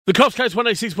The Coffs Coast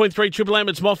 106.3 Triple M,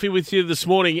 it's Moffy with you this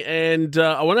morning, and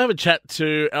I want to have a chat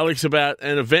to Alex about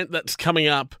an event that's coming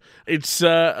up. It's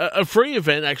a free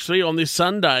event, actually, on this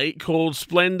Sunday called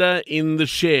Splendour in the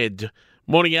Shed.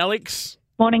 Morning, Alex.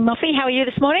 Morning, Moffy. How are you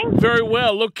this morning? Very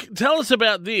well. Look, tell us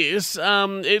about this.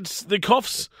 It's the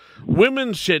Coffs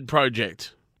Women's Shed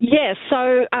project. Yes,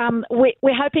 so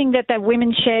we're hoping that the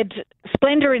Women's Shed,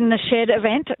 Splendour in the Shed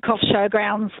event at Coffs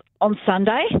Showgrounds on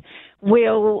Sunday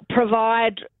will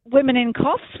provide women in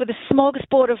Coffs with a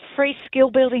smorgasbord of free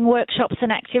skill-building workshops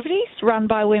and activities run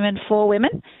by women for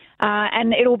women.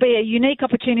 And it'll be a unique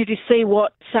opportunity to see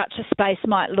what such a space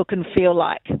might look and feel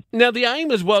like. Now, the aim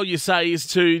as well, you say, is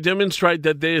to demonstrate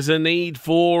that there's a need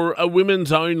for a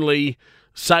women's-only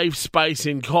safe space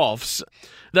in Coffs.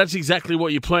 That's exactly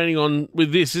what you're planning on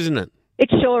with this, isn't it? It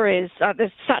sure is.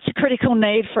 There's such a critical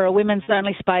need for a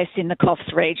women's-only space in the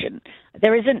Coffs region.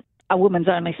 There isn't a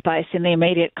women's-only space in the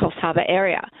immediate Coffs Harbour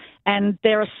area, and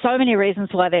there are so many reasons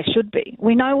why there should be.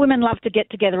 We know women love to get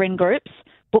together in groups,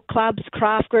 book clubs,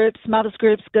 craft groups, mothers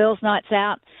groups, girls' nights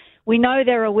out. We know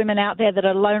there are women out there that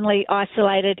are lonely,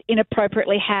 isolated,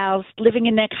 inappropriately housed, living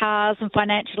in their cars and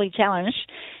financially challenged.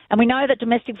 And we know that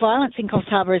domestic violence in Coffs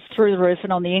Harbour is through the roof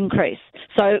and on the increase.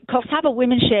 So Coffs Harbour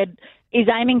Women's Shed is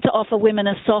aiming to offer women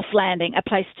a soft landing, a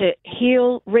place to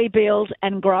heal, rebuild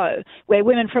and grow, where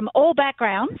women from all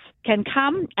backgrounds can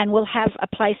come and will have a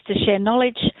place to share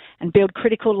knowledge and build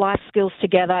critical life skills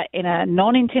together in a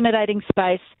non-intimidating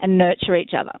space and nurture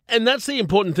each other. And that's the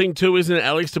important thing too, isn't it,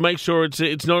 Alex, to make sure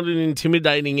it's not an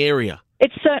intimidating area?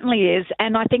 It certainly is,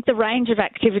 and I think the range of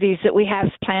activities that we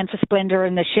have planned for Splendour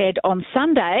in the Shed on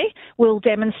Sunday will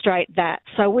demonstrate that.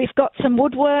 So we've got some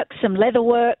woodwork, some leather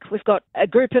work, we've got a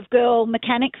group of girl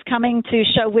mechanics coming to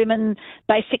show women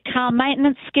basic car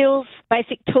maintenance skills,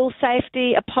 basic tool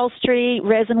safety, upholstery,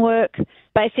 resin work,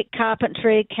 basic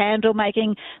carpentry, candle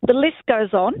making. The list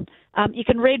goes on. You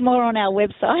can read more on our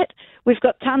website. We've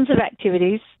got tons of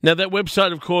activities. Now, that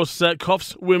website, of course,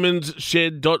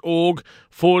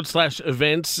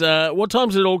 coffswomensshed.org/events. What time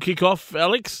does it all kick off,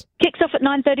 Alex? Kicks off at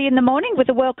 9:30 in the morning with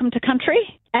a welcome to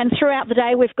country. And throughout the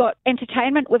day, we've got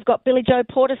entertainment. We've got Billy Joe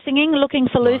Porter singing, Looking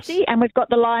for Lucy, and we've got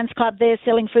the Lions Club there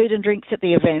selling food and drinks at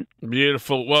the event.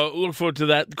 Beautiful. Well, look forward to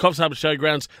that. Coffs Harbour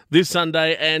Showgrounds this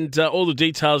Sunday, and all the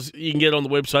details you can get on the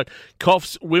website,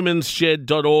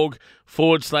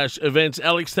 coffswomensshed.org/events.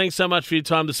 Alex, thanks so much for your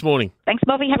time this morning. Thanks,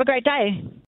 Bobby. Have a great day.